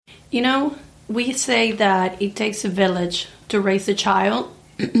You know, we say that it takes a village to raise a child.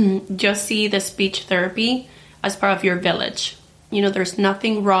 Just see the speech therapy as part of your village. You know, there's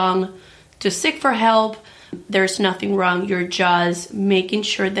nothing wrong to seek for help. There's nothing wrong. You're just making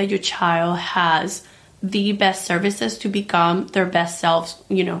sure that your child has the best services to become their best selves,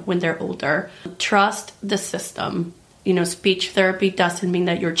 you know, when they're older. Trust the system. You know, speech therapy doesn't mean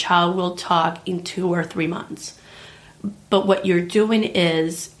that your child will talk in 2 or 3 months. But what you're doing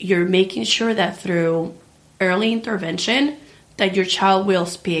is you're making sure that through early intervention that your child will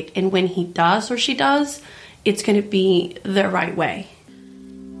speak. And when he does or she does, it's going to be the right way.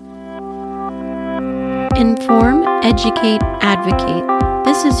 Inform, educate, advocate.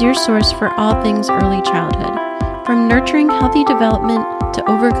 This is your source for all things early childhood. From nurturing healthy development to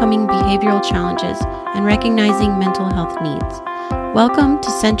overcoming behavioral challenges and recognizing mental health needs. Welcome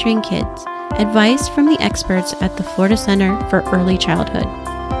to Centering Kids, advice from the experts at the Florida Center for Early Childhood.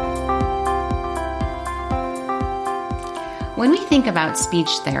 When we think about speech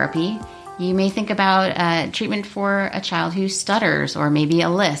therapy, you may think about treatment for a child who stutters or maybe a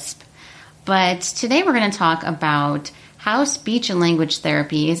lisp. But today we're going to talk about how speech and language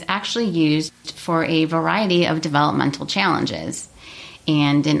therapy is actually used for a variety of developmental challenges.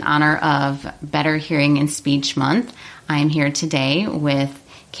 And in honor of Better Hearing and Speech Month, I'm here today with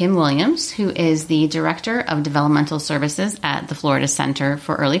Kim Williams, who is the Director of Developmental Services at the Florida Center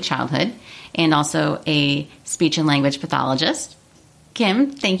for Early Childhood and also a speech and language pathologist.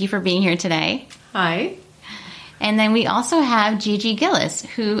 Kim, thank you for being here today. Hi. And then we also have Gigi Gillis,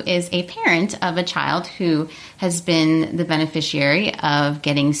 who is a parent of a child who has been the beneficiary of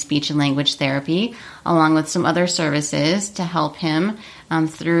getting speech and language therapy, along with some other services to help him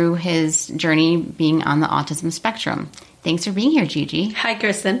through his journey being on the autism spectrum. Thanks for being here, Gigi. Hi,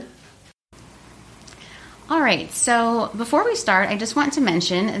 Kristen. All right. So before we start, I just want to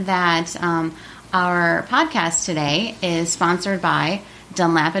mention that our podcast today is sponsored by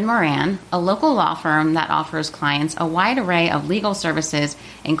Dunlap and Moran, a local law firm that offers clients a wide array of legal services,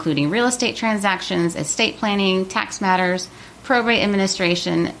 including real estate transactions, estate planning, tax matters, probate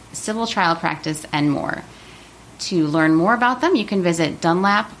administration, civil trial practice, and more. To learn more about them, you can visit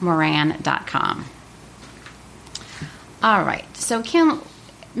dunlapmoran.com. All right. So, Kim,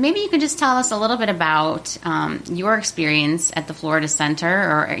 maybe you could just tell us a little bit about your experience at the Florida Center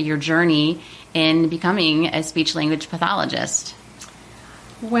or your journey in becoming a speech-language pathologist.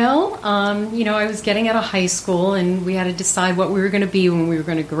 Well, I was getting out of high school, and we had to decide what we were going to be when we were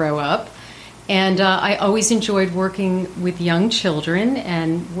going to grow up. And I always enjoyed working with young children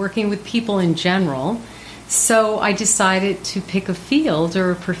and working with people in general. So I decided to pick a field or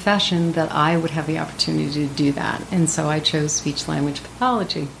a profession that I would have the opportunity to do that. And so I chose speech-language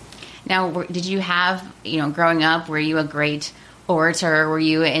pathology. Now, did you have, growing up, were you a great orator? Were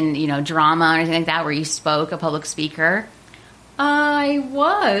you in, drama or anything like that, where you spoke, a public speaker? I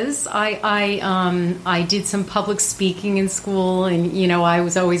was. I did some public speaking in school, and I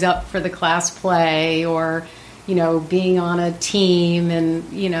was always up for the class play or being on a team and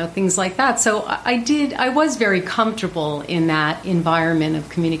things like that. So I was very comfortable in that environment of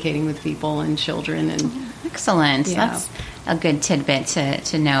communicating with people and children. And excellent. Yeah. That's a good tidbit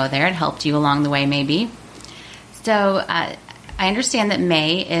to know there. It helped you along the way, maybe. So I understand that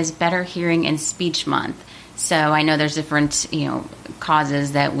May is Better Hearing and Speech Month. So I know there's different,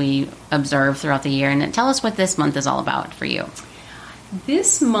 causes that we observe throughout the year. And tell us what this month is all about for you.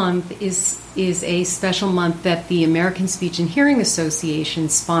 This month is a special month that the American Speech and Hearing Association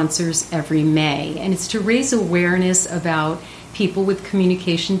sponsors every May. And it's to raise awareness about people with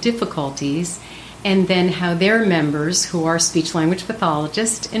communication difficulties and then how their members, who are speech-language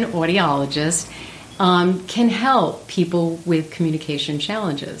pathologists and audiologists, can help people with communication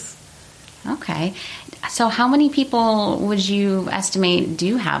challenges. Okay. So how many people would you estimate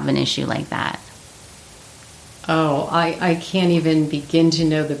do have an issue like that? Oh, I can't even begin to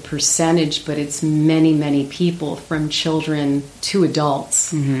know the percentage, but it's many, many people, from children to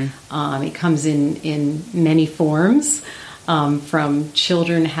adults. Mm-hmm. It comes in many forms, from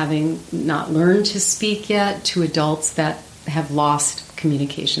children having not learned to speak yet to adults that have lost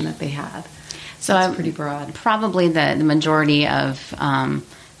communication that they had. So it's pretty broad. Probably the majority of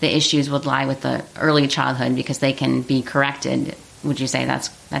the issues would lie with the early childhood because they can be corrected. Would you say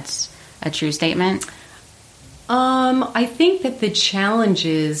that's a true statement? I think that the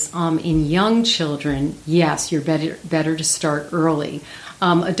challenges in young children, yes, you're better to start early.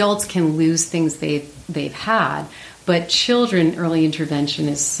 Adults can lose things they've had, but children, early intervention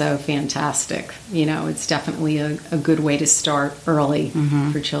is so fantastic. It's definitely a good way to start early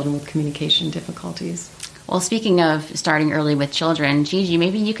for children with communication difficulties. Well, speaking of starting early with children, Gigi,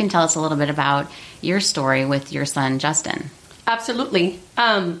 maybe you can tell us a little bit about your story with your son, Justin. Absolutely.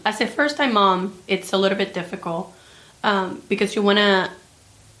 As a first-time mom, it's a little bit difficult because you want to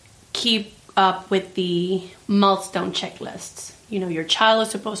keep up with the milestone checklists. Your child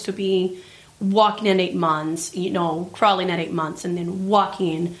is supposed to be walking at 8 months, crawling at 8 months, and then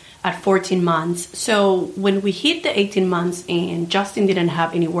walking at 14 months. So when we hit the 18 months and Justin didn't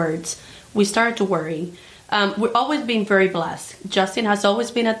have any words, we started to worry. We've always been very blessed. Justin has always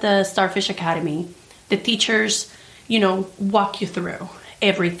been at the Starfish Academy. The teachers, walk you through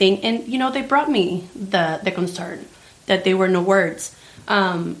everything. And, they brought me the concern that there were no words.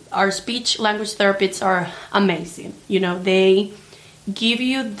 Our speech language therapists are amazing. They give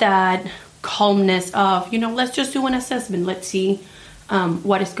you that calmness of, let's just do an assessment. Let's see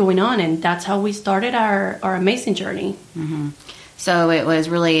what is going on. And that's how we started our amazing journey. Mm-hmm. So it was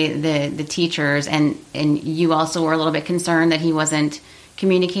really the teachers, and you also were a little bit concerned that he wasn't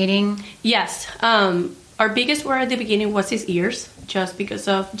communicating? Yes. Our biggest worry at the beginning was his ears, just because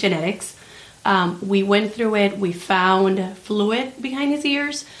of genetics. We went through it. We found fluid behind his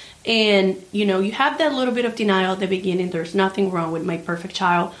ears. And, you have that little bit of denial at the beginning. There's nothing wrong with my perfect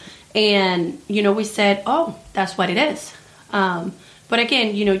child. And, we said, oh, that's what it is. But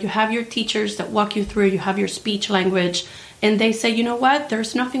again, you have your teachers that walk you through. You have your speech language. And they say, you know what?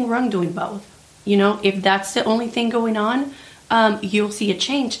 There's nothing wrong doing both. If that's the only thing going on, you'll see a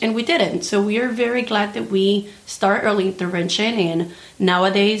change. And we didn't. So we are very glad that we start early intervention. And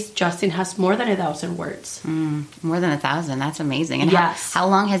nowadays, Justin has more than 1,000 words. More than 1,000. That's amazing. And yes. How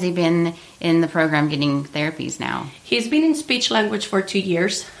long has he been in the program getting therapies now? He's been in speech language for 2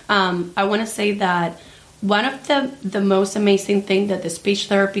 years. I want to say that one of the most amazing thing that the speech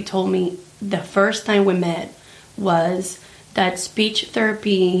therapy told me the first time we met was that speech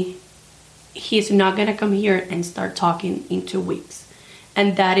therapy, he's not going to come here and start talking in 2 weeks.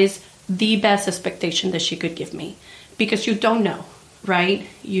 And that is the best expectation that she could give me, because you don't know, right?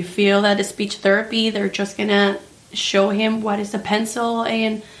 You feel that the speech therapy, they're just going to show him what is a pencil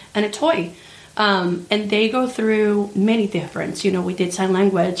and a toy. And they go through many different, we did sign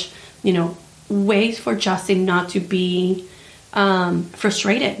language, ways for Justin not to be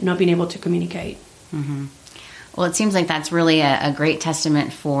frustrated, not being able to communicate. Mm-hmm. Well, it seems like that's really a great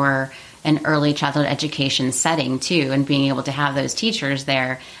testament for an early childhood education setting too, and being able to have those teachers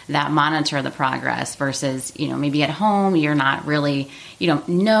there that monitor the progress versus, maybe at home, you're not really, you don't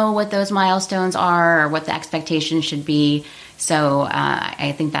know what those milestones are or what the expectations should be. So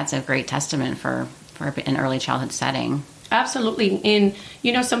I think that's a great testament for an early childhood setting. Absolutely. And,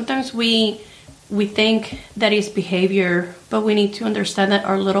 sometimes we think that is behavior, but we need to understand that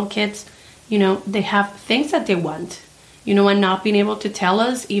our little kids, they have things that they want, and not being able to tell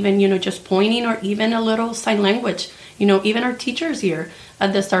us, even, just pointing or even a little sign language. Even our teachers here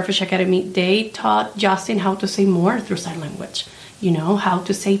at the Starfish Academy, they taught Justin how to say more through sign language, how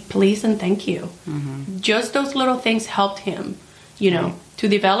to say please and thank you. Mm-hmm. Just those little things helped him, to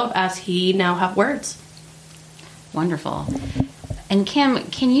develop as he now have words. Wonderful. And Kim,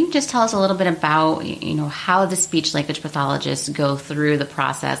 can you just tell us a little bit about, how the speech language pathologists go through the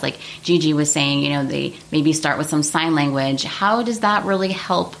process? Like Gigi was saying, they maybe start with some sign language. How does that really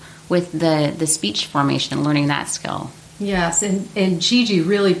help with the speech formation and learning that skill? Yes, and Gigi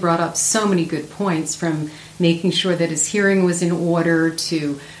really brought up so many good points, from making sure that his hearing was in order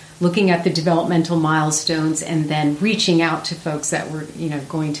to looking at the developmental milestones and then reaching out to folks that were,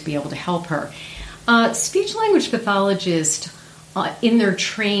 going to be able to help her. Speech language pathologists in their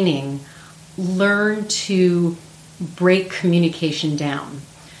training learn to break communication down.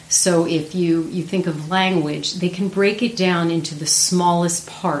 So if you think of language, they can break it down into the smallest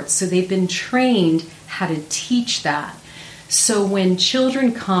parts. So they've been trained how to teach that. So when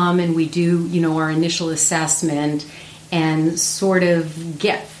children come and we do, our initial assessment and sort of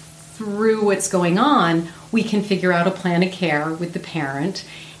get through what's going on, we can figure out a plan of care with the parent.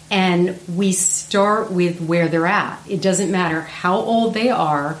 And we start with where they're at. It doesn't matter how old they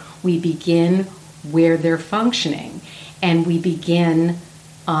are. We begin where they're functioning. And we begin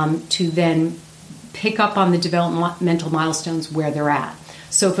to then pick up on the developmental milestones where they're at.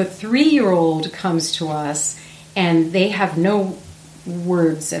 So if a 3-year-old comes to us and they have no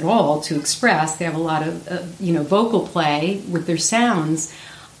words at all to express, they have a lot of vocal play with their sounds,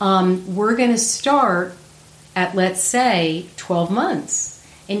 we're going to start at, let's say, 12 months.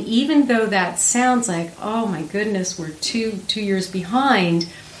 And even though that sounds like, oh my goodness, we're two years behind,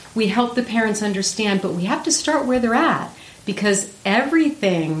 we help the parents understand, but we have to start where they're at, because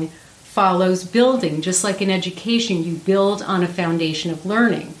everything follows building. Just like in education, you build on a foundation of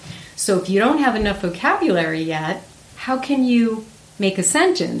learning. So if you don't have enough vocabulary yet, how can you make a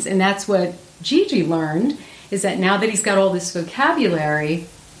sentence? And that's what Gigi learned, is that now that he's got all this vocabulary,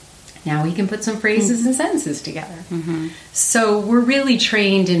 now he can put some phrases and sentences together. Mm-hmm. So we're really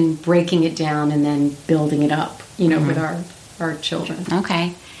trained in breaking it down and then building it up, with our children.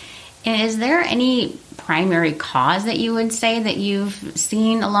 Okay. And is there any primary cause that you would say that you've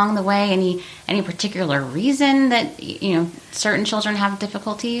seen along the way? Any particular reason that certain children have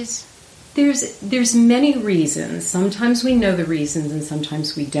difficulties? There's many reasons. Sometimes we know the reasons and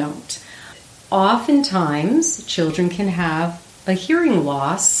sometimes we don't. Oftentimes, children can have a hearing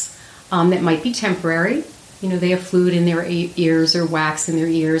loss that might be temporary. They have fluid in their ears or wax in their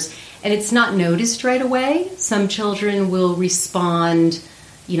ears, and it's not noticed right away. Some children will respond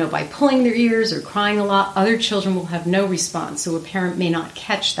by pulling their ears or crying a lot. Other children will have no response, so a parent may not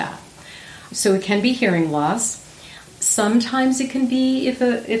catch that. So it can be hearing loss. Sometimes it can be if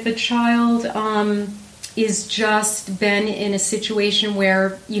a child is just been in a situation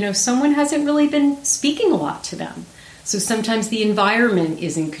where, someone hasn't really been speaking a lot to them. So sometimes the environment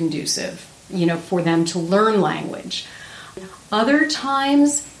isn't conducive, for them to learn language. Other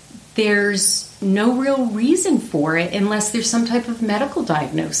times there's no real reason for it unless there's some type of medical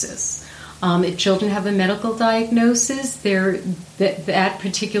diagnosis. If children have a medical diagnosis, that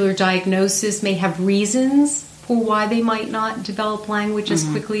particular diagnosis may have reasons for why they might not develop language as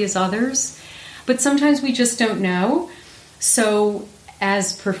quickly as others. But sometimes we just don't know. So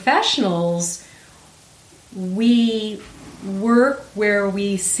as professionals, we work where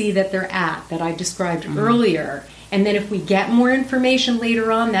we see that they're at, that I described earlier. And then if we get more information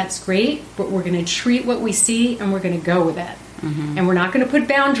later on, that's great, but we're going to treat what we see and we're going to go with it. And we're not going to put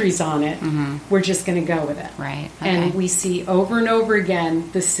boundaries on it. We're just going to go with it. Right. Okay. And we see over and over again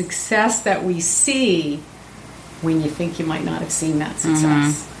the success that we see when you think you might not have seen that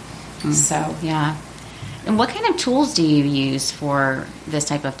success. So, yeah. And what kind of tools do you use for this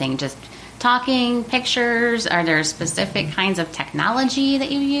type of thing? Just talking, pictures? Are there specific kinds of technology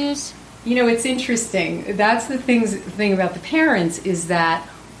that you use? It's interesting. That's the thing about the parents is that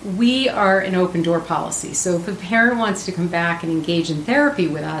we are an open door policy. So if a parent wants to come back and engage in therapy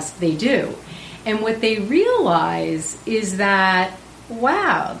with us, they do. And what they realize is that,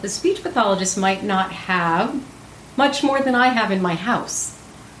 wow, the speech pathologist might not have much more than I have in my house.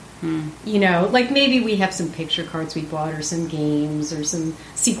 Like maybe we have some picture cards we bought or some games or some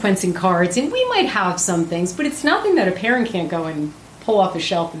sequencing cards, and we might have some things, but it's nothing that a parent can't go and pull off a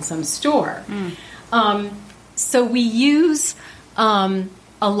shelf in some store. So we use a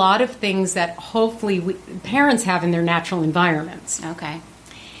lot of things that hopefully parents have in their natural environments. Okay.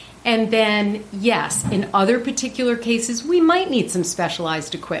 And then, yes, in other particular cases, we might need some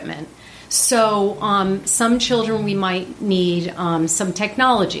specialized equipment. So some children, we might need some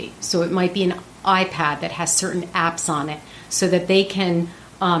technology. So it might be an iPad that has certain apps on it so that they can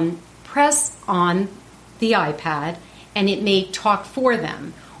press on the iPad and it may talk for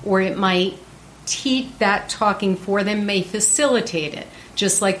them, or it might that talking for them may facilitate it,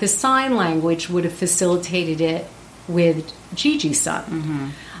 just like the sign language would have facilitated it with Gigi's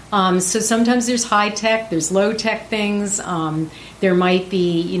son. So sometimes there's high-tech, there's low-tech things. There might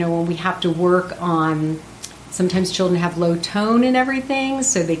be, when we have to work on, sometimes children have low tone and everything,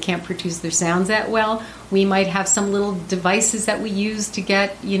 so they can't produce their sounds that well. We might have some little devices that we use to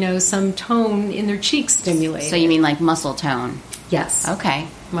get, some tone in their cheeks stimulated. So you mean like muscle tone? Yes. Okay.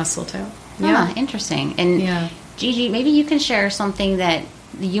 Muscle tone. Yeah. Interesting. And Gigi, maybe you can share something that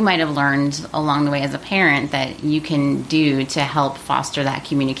you might have learned along the way as a parent that you can do to help foster that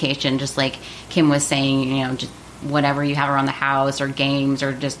communication, just like Kim was saying, just whatever you have around the house or games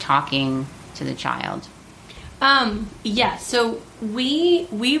or just talking to the child. So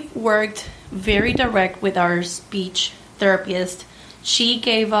we've worked very direct with our speech therapist. She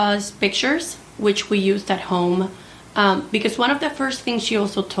gave us pictures, which we used at home, because one of the first things she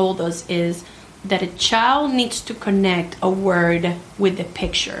also told us is that a child needs to connect a word with the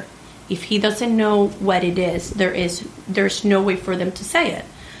picture. If he doesn't know what it is, there's no way for them to say it.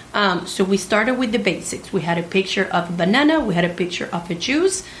 So we started with the basics. We had a picture of a banana, we had a picture of a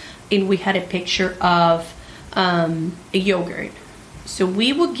juice, and we had a picture of a yogurt. So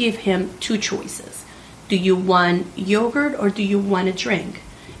we will give him two choices. Do you want yogurt or do you want a drink?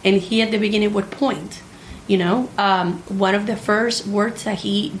 And he at the beginning would point. One of the first words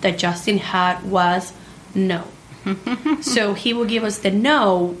that Justin had was no. So he would give us the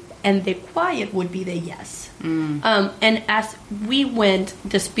no, and the quiet would be the yes. And as we went,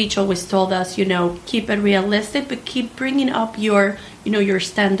 the speech always told us, keep it realistic, but keep bringing up your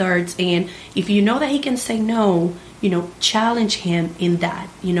standards. And if you know that he can say no, challenge him in that,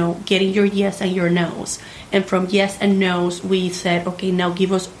 getting your yes and your no's. And from yes and no's, we said, okay, now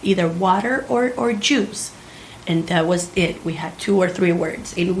give us either water or juice. And that was it. We had 2 or 3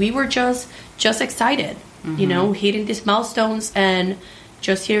 words. And we were just excited, hitting these milestones and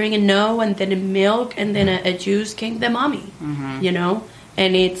just hearing a no and then a milk and then a juice came the mommy,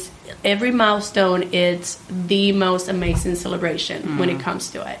 And it's every milestone, it's the most amazing celebration when it comes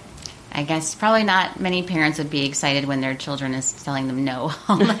to it. I guess probably not many parents would be excited when their children is telling them no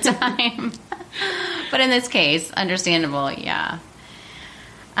all the time. But in this case, understandable, yeah.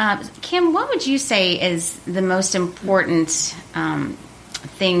 Kim, what would you say is the most important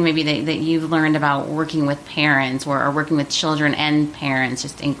thing maybe that you've learned about working with parents or working with children and parents,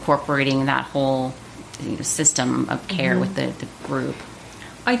 just incorporating that whole system of care with the group?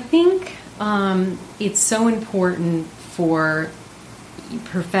 I think it's so important for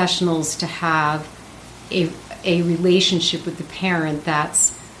professionals to have a relationship with the parent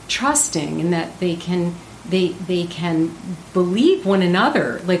that's trusting and that they can believe one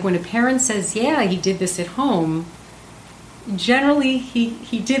another. Like when a parent says, yeah, he did this at home, generally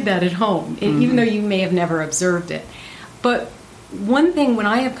he did that at home, even though you may have never observed it. But one thing, when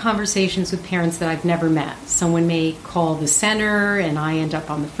I have conversations with parents that I've never met, someone may call the center and I end up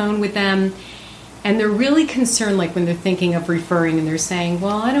on the phone with them, and they're really concerned, like when they're thinking of referring and they're saying,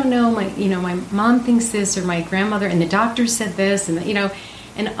 well, I don't know, my mom thinks this, or my grandmother, and the doctor said this, and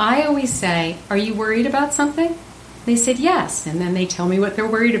and I always say, are you worried about something? They said yes, and then they tell me what they're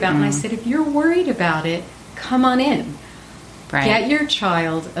worried about, and I said, if you're worried about it, come on in. Right. Get your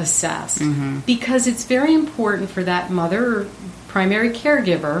child assessed, because it's very important for that mother or primary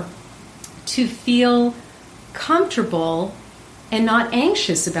caregiver to feel comfortable and not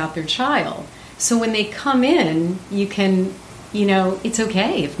anxious about their child. So when they come in, you can, it's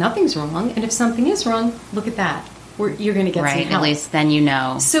okay if nothing's wrong. And if something is wrong, look at that. You're going to get some help. At least then you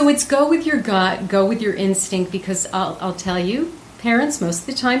know. So it's go with your gut, go with your instinct, because I'll tell you, parents, most of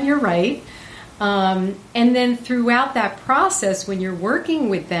the time you're right. And then throughout that process, when you're working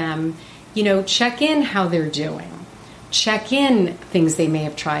with them, check in how they're doing. Check in things they may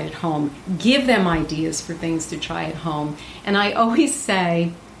have tried at home. Give them ideas for things to try at home. And I always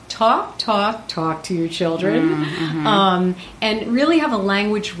say, talk to your children, and really have a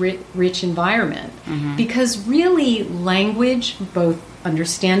language-rich environment. Because really language, both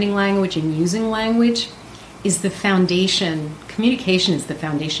understanding language and using language, is the foundation. Communication is the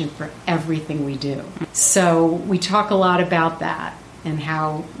foundation for everything we do. So we talk a lot about that and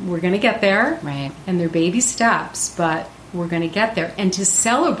how we're going to get there. Right. And they're baby steps, but we're going to get there. And to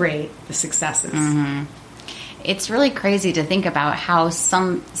celebrate the successes. It's really crazy to think about how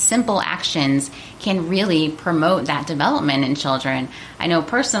some simple actions can really promote that development in children. I know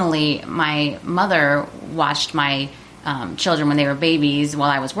personally, my mother watched my children when they were babies while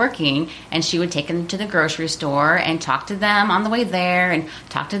I was working, and she would take them to the grocery store and talk to them on the way there and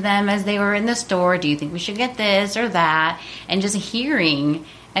talk to them as they were in the store. Do you think we should get this or that? And just hearing,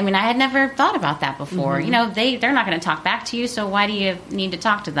 I mean, I had never thought about that before. They're not going to talk back to you, so why do you need to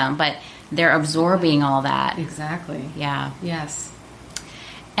talk to them? But they're absorbing all that. Exactly. Yeah. Yes.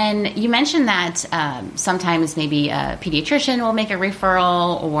 And you mentioned that sometimes maybe a pediatrician will make a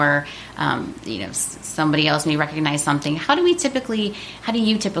referral, or somebody else may recognize something. How do you typically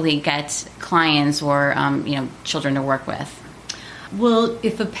get clients or children to work with? Well,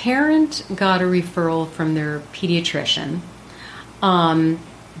 if a parent got a referral from their pediatrician,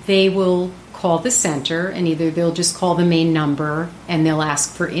 they will call the center, and either they'll just call the main number and they'll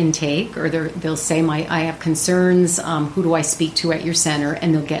ask for intake, or they'll say, I have concerns, who do I speak to at your center?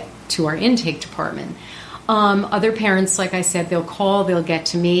 And they'll get to our intake department. Other parents, like I said, they'll call, they'll get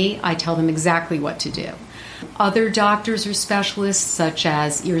to me, I tell them exactly what to do. Other doctors or specialists, such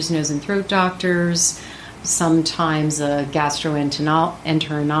as ears, nose, and throat doctors, sometimes a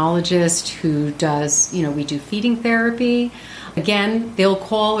gastroenterologist who does, we do feeding therapy. Again, they'll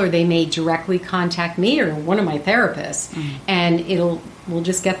call, or they may directly contact me or one of my therapists, and we'll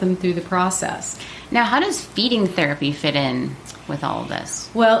just get them through the process. Now, how does feeding therapy fit in with all of this?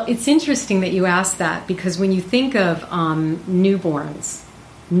 Well, it's interesting that you asked that, because when you think of newborn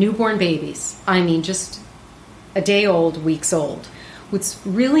babies, I mean just a day old, weeks old, what's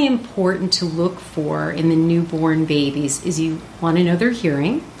really important to look for in the newborn babies is you want to know their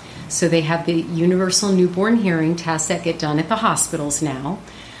hearing. So they have the universal newborn hearing tests that get done at the hospitals now.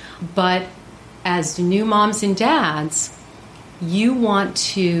 But as new moms and dads, you want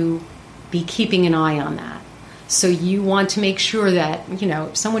to be keeping an eye on that. So you want to make sure that,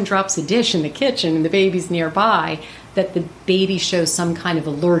 if someone drops a dish in the kitchen and the baby's nearby, that the baby shows some kind of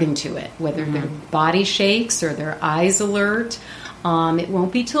alerting to it, whether their body shakes or their eyes alert. It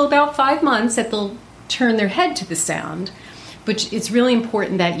won't be till about 5 months that they'll turn their head to the sound, but it's really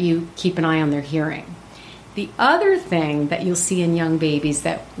important that you keep an eye on their hearing. The other thing that you'll see in young babies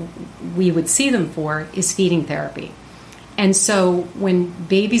that we would see them for is feeding therapy. And so when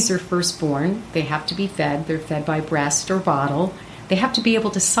babies are first born, they have to be fed. They're fed by breast or bottle. They have to be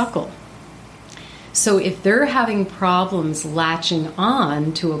able to suckle. So if they're having problems latching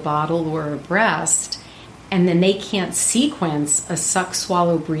on to a bottle or a breast, and then they can't sequence a suck,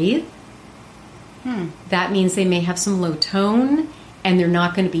 swallow, breathe, that means they may have some low tone, and they're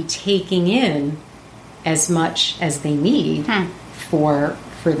not going to be taking in as much as they need for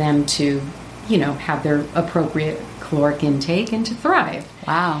them to, have their appropriate caloric intake and to thrive.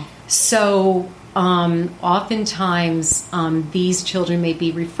 Wow. So oftentimes these children may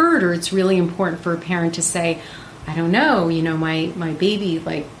be referred, or it's really important for a parent to say, I don't know, my baby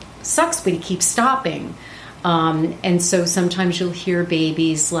sucks, but he keeps stopping. And so sometimes you'll hear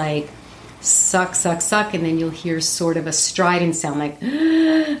babies suck, suck, suck, and then you'll hear sort of a strident sound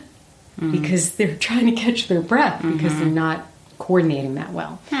because they're trying to catch their breath because they're not coordinating that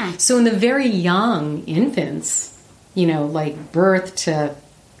well. So in the very young infants, birth to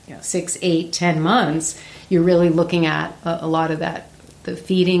 6, 8, 10 months, you're really looking at a lot of that, the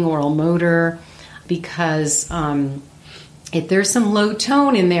feeding, oral motor, because if there's some low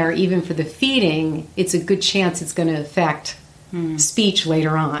tone in there, even for the feeding, it's a good chance it's going to affect speech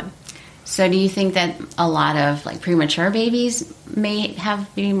later on. So do you think that a lot of premature babies may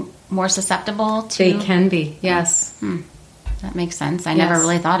be more susceptible to... They can be, yes. That makes sense. I never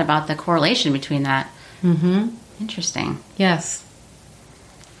really thought about the correlation between that. Interesting. Yes.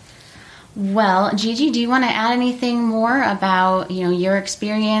 Well, Gigi, do you want to add anything more about, your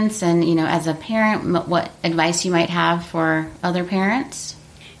experience and, as a parent, what advice you might have for other parents?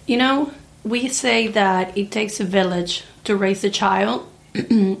 We say that it takes a village to raise a child.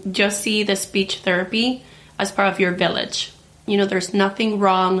 Just see the speech therapy as part of your village. There's nothing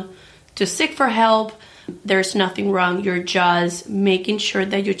wrong to seek for help. There's nothing wrong. You're just making sure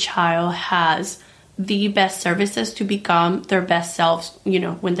that your child has the best services to become their best selves,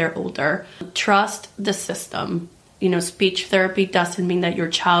 when they're older. Trust the system. Speech therapy doesn't mean that your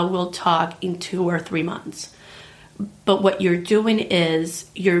child will talk in 2 or 3 months. But what you're doing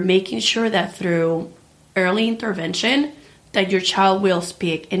is you're making sure that through early intervention that your child will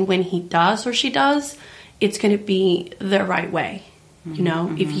speak. And when he does or she does, it's going to be the right way.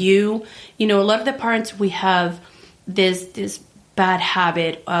 If you, a lot of the parents, we have this bad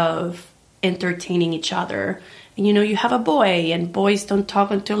habit of entertaining each other. And, you have a boy and boys don't talk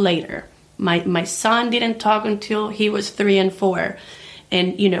until later. My son didn't talk until he was 3 and 4.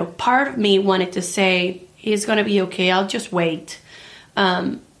 And, part of me wanted to say, he's going to be okay. I'll just wait.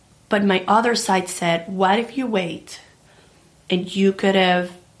 But my other side said, what if you wait and you could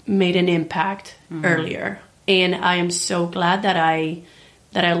have made an impact earlier? And I am so glad that I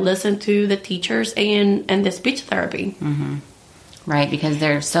listened to the teachers and the speech therapy. Right, because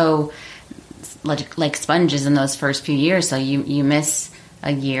they're so like sponges in those first few years. So you miss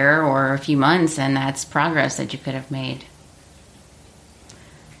a year or a few months, and that's progress that you could have made.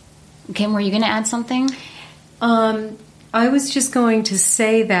 Kim, were you going to add something? I was just going to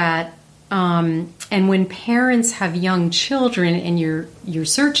say that, and when parents have young children and you're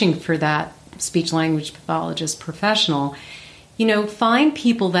searching for that speech-language pathologist professional, find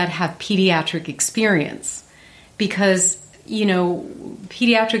people that have pediatric experience, because,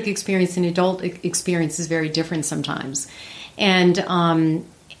 pediatric experience and adult experience is very different sometimes. And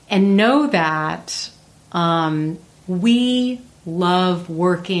know that we love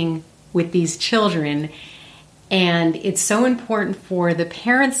working with these children. And it's so important for the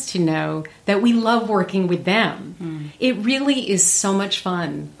parents to know that we love working with them. It really is so much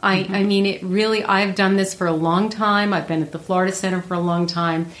fun. I mean, it really, I've done this for a long time. I've been at the Florida Center for a long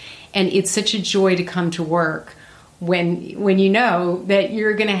time. And it's such a joy to come to work when you know that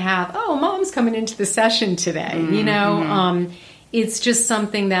you're going to have, mom's coming into the session today. It's just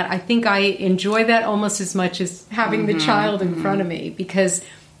something that I think I enjoy that almost as much as having the child in front of me, because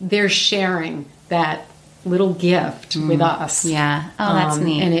they're sharing that little gift with us. Yeah. Oh, that's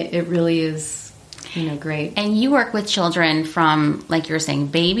neat. And it really is, great. And you work with children from, like you were saying,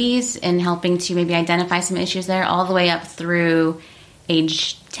 babies, and helping to maybe identify some issues there all the way up through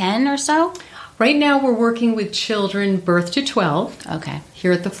age 10 or so? Right now we're working with children birth to 12. Okay.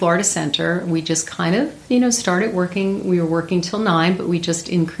 Here at the Florida Center. We just kind of, started working. We were working till 9, but we just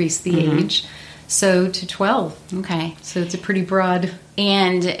increased the age. So to 12. Okay. So it's a pretty broad.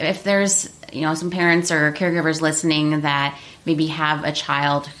 And if there's some parents or caregivers listening that maybe have a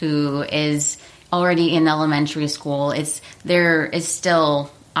child who is already in elementary school, there is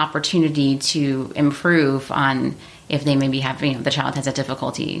still opportunity to improve on if they maybe have, the child has a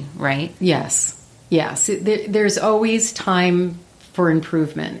difficulty, right? Yes. There's always time for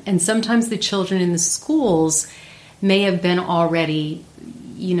improvement. And sometimes the children in the schools may have been already,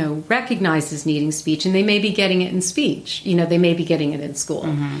 recognized as needing speech, and they may be getting it in speech. They may be getting it in school.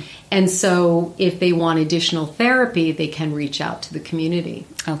 Mm-hmm. And so if they want additional therapy, they can reach out to the community.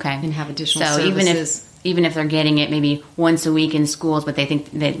 Okay. And have additional services. Even if they're getting it maybe once a week in schools, but they think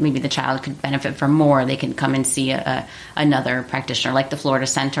that maybe the child could benefit from more, they can come and see another practitioner, like the Florida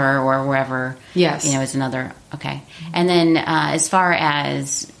Center or wherever. Yes. Is another. Okay. And then as far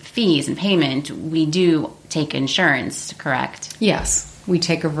as fees and payment, we do take insurance, correct? Yes. We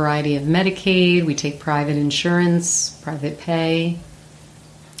take a variety of Medicaid. We take private insurance, private pay.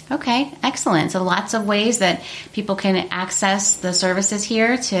 Okay, excellent. So lots of ways that people can access the services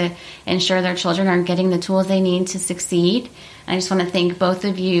here to ensure their children are getting the tools they need to succeed. I just want to thank both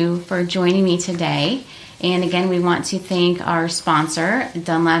of you for joining me today. And again, we want to thank our sponsor,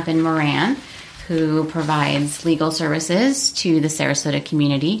 Dunlap and Moran, who provides legal services to the Sarasota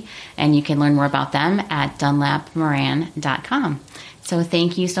community. And you can learn more about them at dunlapmoran.com. So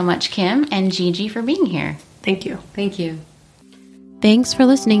thank you so much, Kim and Gigi, for being here. Thank you. Thank you. Thanks for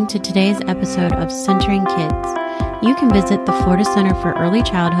listening to today's episode of Centering Kids. You can visit the Florida Center for Early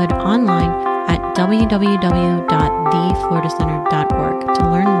Childhood online at www.thefloridacenter.org to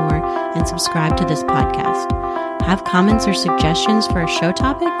learn more and subscribe to this podcast. Have comments or suggestions for a show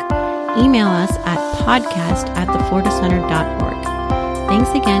topic? Email us at podcast@thefloridacenter.org. Thanks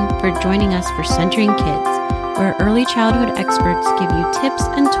again for joining us for Centering Kids, where early childhood experts give you tips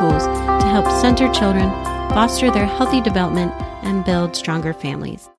and tools to help center children, foster their healthy development, and build stronger families.